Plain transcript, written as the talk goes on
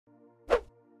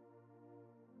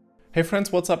Hey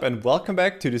friends, what's up and welcome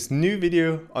back to this new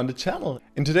video on the channel.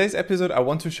 In today's episode I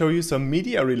want to show you some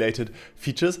media related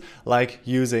features like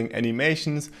using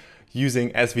animations,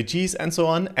 using SVGs and so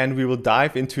on, and we will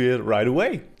dive into it right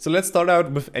away. So let's start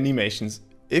out with animations.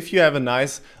 If you have a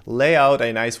nice layout,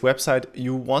 a nice website,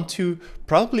 you want to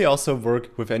probably also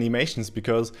work with animations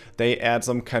because they add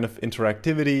some kind of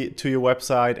interactivity to your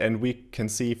website, and we can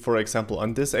see, for example,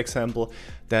 on this example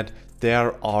that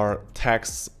there are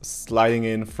texts sliding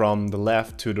in from the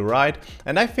left to the right.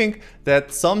 And I think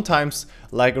that's sometimes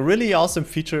like a really awesome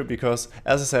feature because,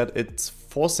 as I said, it's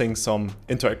forcing some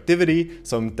interactivity,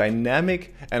 some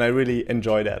dynamic, and I really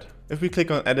enjoy that. If we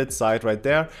click on edit site right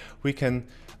there, we can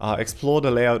explore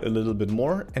the layout a little bit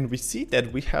more, and we see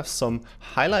that we have some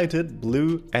highlighted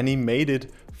blue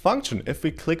animated function. If we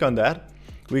click on that,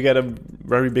 we get a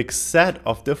very big set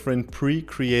of different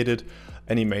pre-created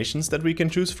animations that we can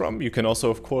choose from. You can also,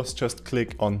 of course, just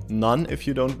click on none if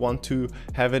you don't want to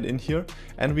have it in here,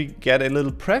 and we get a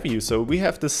little preview. So we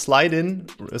have the slide in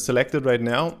selected right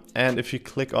now, and if you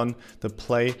click on the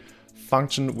play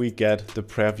function, we get the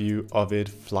preview of it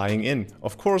flying in.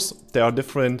 Of course, there are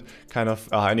different kind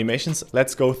of animations.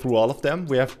 Let's go through all of them.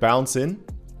 We have bounce in,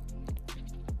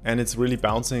 and it's really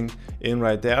bouncing in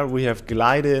right there. We have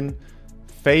glide in,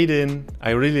 fade in.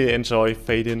 I really enjoy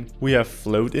fade in. We have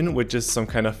float in, which is some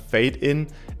kind of fade in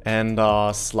and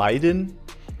slide in.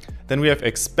 Then we have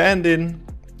expand in,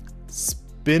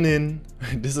 spin in.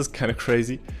 This is kind of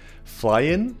crazy. Fly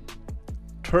in,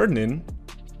 turn in,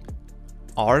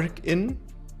 arc in,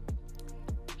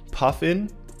 puff in,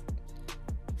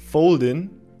 fold in,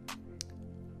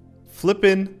 flip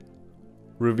in,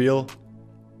 reveal,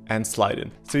 and slide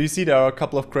in. So you see there are a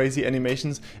couple of crazy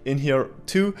animations in here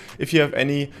too. If you have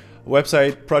any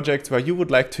website projects where you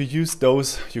would like to use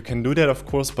those, you can do that, of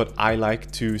course, but I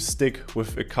like to stick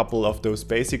with a couple of those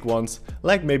basic ones,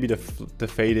 like maybe the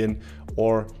fade in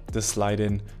or the slide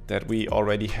in that we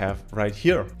already have right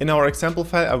here. In our example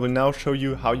file, I will now show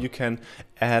you how you can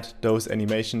add those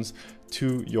animations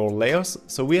to your layers.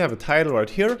 So we have a title right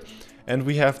here, and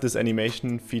we have this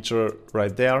animation feature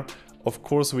right there. Of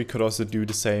course, we could also do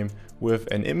the same with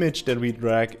an image that we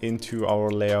drag into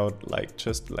our layout, like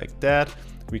just like that.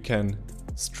 We can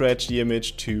stretch the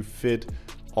image to fit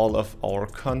all of our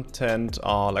content,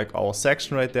 like our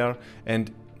section right there.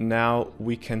 And now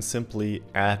we can simply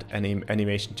add an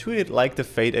animation to it, like the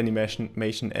fade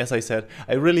animation. As I said,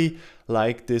 I really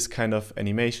like this kind of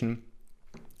animation.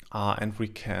 And we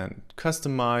can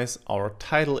customize our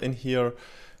title in here,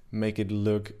 make it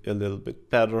look a little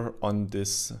bit better on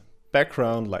this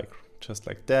background, like just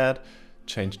like that.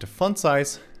 Change the font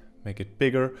size, make it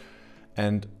bigger,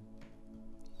 and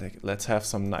let's have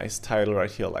some nice title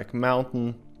right here, like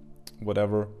mountain,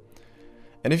 whatever.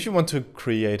 And if you want to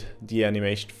create the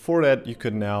animation for that, you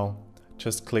could now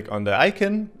just click on the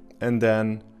icon and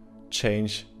then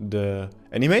change the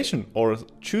animation or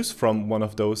choose from one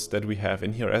of those that we have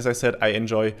in here. As I said, I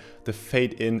enjoy the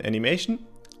fade in animation.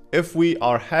 If we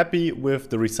are happy with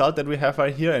the result that we have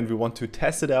right here and we want to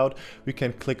test it out, we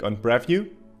can click on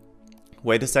preview.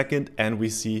 Wait a second, and we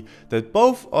see that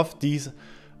both of these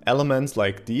elements,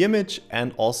 like the image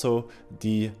and also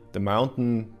the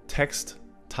mountain text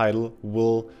title,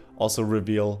 will also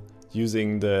reveal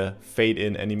using the fade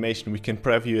in animation. We can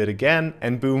preview it again,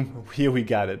 and boom, here we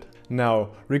got it.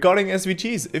 Now, regarding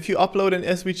SVGs, if you upload an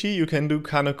SVG, you can do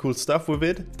kind of cool stuff with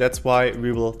it. That's why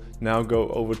we will now go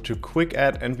over to quick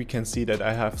add, and we can see that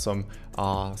I have some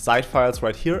side files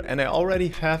right here, and I already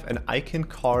have an icon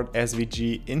card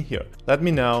SVG in here. Let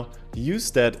me now use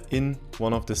that in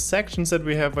one of the sections that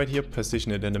we have right here,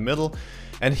 position it in the middle,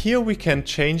 and here we can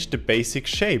change the basic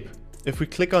shape. If we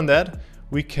click on that,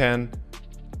 we can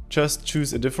just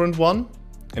choose a different one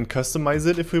and customize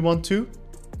it if we want to.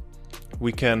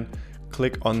 We can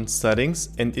click on settings,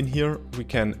 and in here we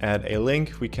can add a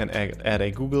link, we can add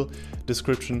a Google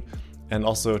description, and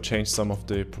also change some of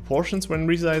the proportions when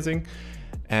resizing.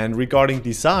 And regarding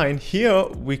design, here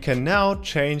we can now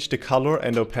change the color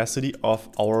and opacity of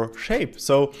our shape.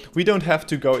 So we don't have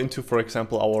to go into, for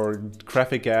example, our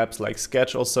graphic apps like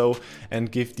Sketch or so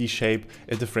and give the shape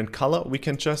a different color. We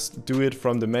can just do it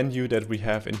from the menu that we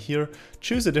have in here,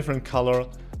 choose a different color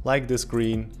like this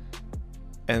green,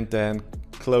 and then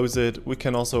close it. We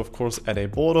can also, of course, add a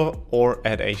border or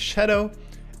add a shadow,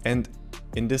 and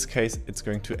in this case it's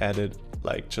going to add it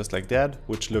like just like that,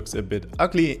 which looks a bit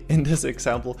ugly in this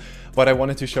example, but I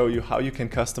wanted to show you how you can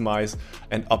customize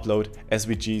and upload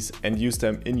SVGs and use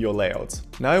them in your layouts.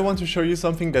 Now I want to show you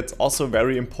something that's also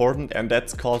very important, and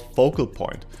that's called focal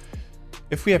point.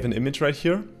 If we have an image right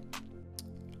here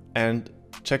and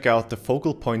check out the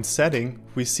focal point setting,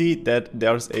 we see that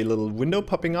there's a little window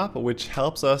popping up which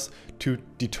helps us to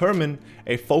determine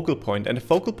a focal point. And a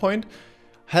focal point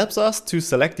helps us to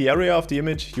select the area of the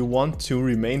image you want to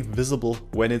remain visible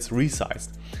when it's resized.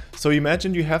 So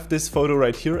imagine you have this photo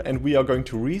right here and we are going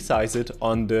to resize it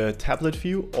on the tablet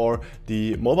view or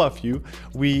the mobile view.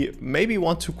 We maybe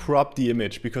want to crop the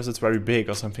image because it's very big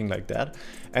or something like that.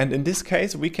 And in this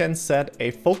case, we can set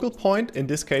a focal point. In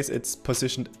this case, it's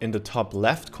positioned in the top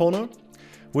left corner,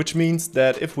 which means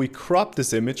that if we crop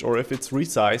this image or if it's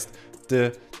resized,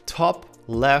 the top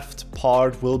left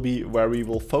part will be where we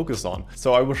will focus on.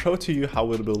 So I will show to you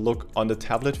how it will look on the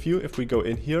tablet view. If we go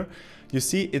in here, you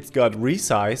see it's got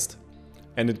resized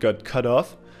and it got cut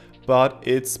off, but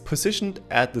it's positioned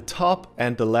at the top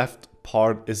and the left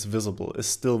part is visible, is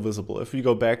still visible. If we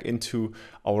go back into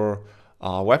our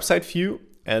website view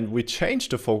and we change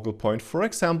the focal point, for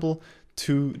example,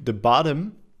 to the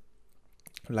bottom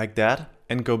like that,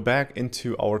 and go back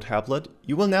into our tablet,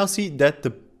 you will now see that the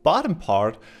bottom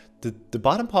part the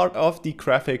bottom part of the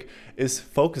graphic is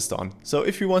focused on. So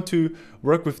if you want to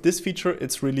work with this feature,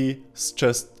 it's really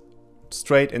just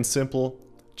straight and simple.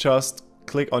 Just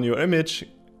click on your image,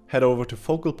 head over to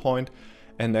focal point,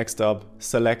 and next up,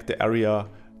 select the area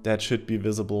that should be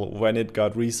visible when it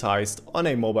got resized on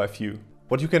a mobile view.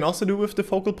 What you can also do with the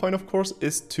focal point, of course,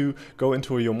 is to go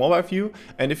into your mobile view.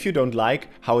 And if you don't like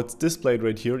how it's displayed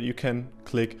right here, you can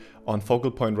click on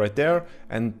focal point right there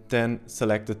and then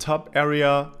select the top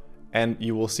area, and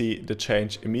you will see the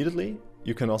change immediately.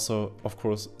 You can also, of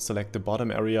course, select the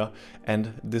bottom area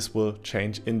and this will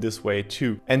change in this way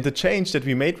too. And the change that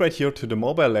we made right here to the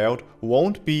mobile layout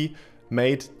won't be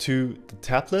made to the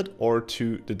tablet or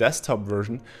to the desktop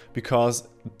version, because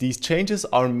these changes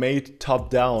are made top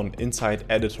down inside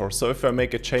editor. So if I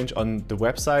make a change on the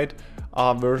website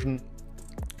version,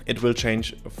 it will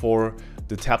change for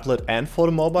the tablet and for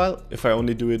the mobile. If I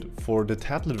only do it for the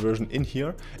tablet version in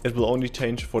here, it will only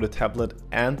change for the tablet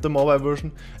and the mobile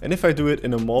version. And if I do it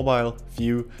in a mobile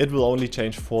view, it will only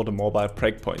change for the mobile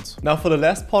breakpoints. Now for the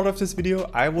last part of this video,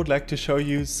 I would like to show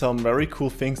you some very cool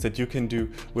things that you can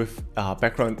do with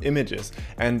background images.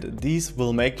 And these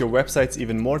will make your websites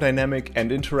even more dynamic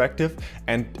and interactive.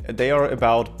 And they are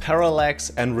about parallax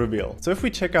and reveal. So if we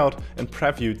check out and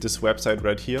preview this website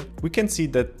right here, we can see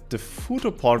that the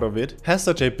footer part of it has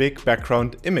such a big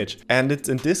background image, and it's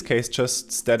in this case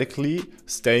just statically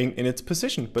staying in its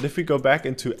position. But if we go back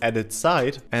into edit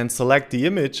site and select the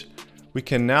image, we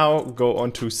can now go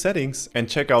onto settings and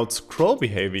check out scroll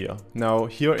behavior. Now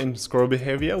here in scroll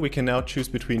behavior, we can now choose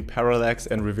between parallax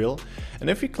and reveal. And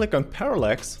if we click on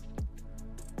parallax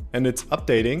and it's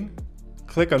updating,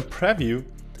 click on preview,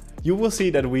 you will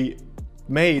see that we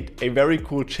made a very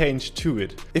cool change to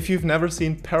it. If you've never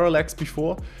seen parallax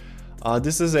before,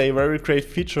 this is a very great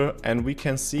feature, and we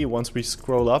can see once we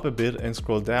scroll up a bit and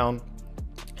scroll down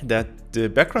that the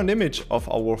background image of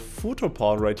our footer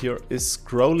part right here is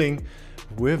scrolling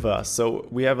with us. So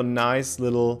we have a nice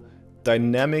little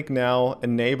dynamic now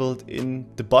enabled in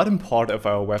the bottom part of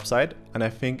our website, and I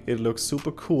think it looks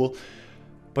super cool.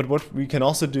 But what we can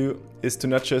also do is to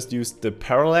not just use the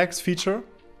parallax feature,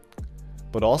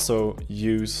 but also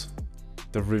use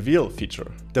the reveal feature.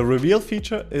 The reveal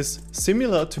feature is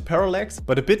similar to parallax,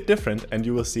 but a bit different, and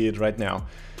you will see it right now.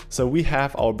 So we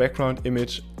have our background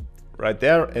image right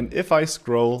there, and if I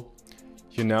scroll,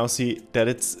 you now see that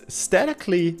it's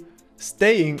statically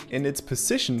staying in its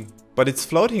position, but it's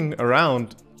floating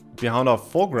around behind our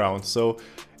foreground. So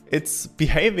it's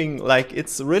behaving like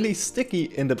it's really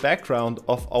sticky in the background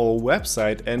of our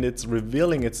website, and it's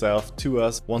revealing itself to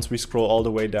us once we scroll all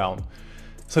the way down.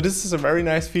 So this is a very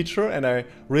nice feature, and I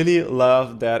really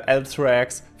love that Editor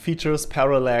X features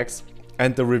parallax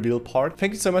and the reveal part.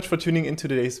 Thank you so much for tuning into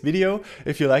today's video.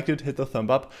 If you liked it, hit the thumb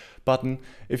up button.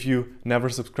 If you never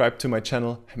subscribed to my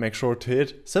channel, make sure to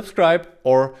hit subscribe.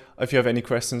 Or if you have any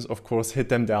questions, of course, hit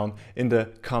them down in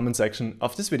the comment section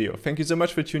of this video. Thank you so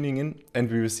much for tuning in,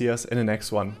 and we will see us in the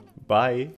next one. Bye.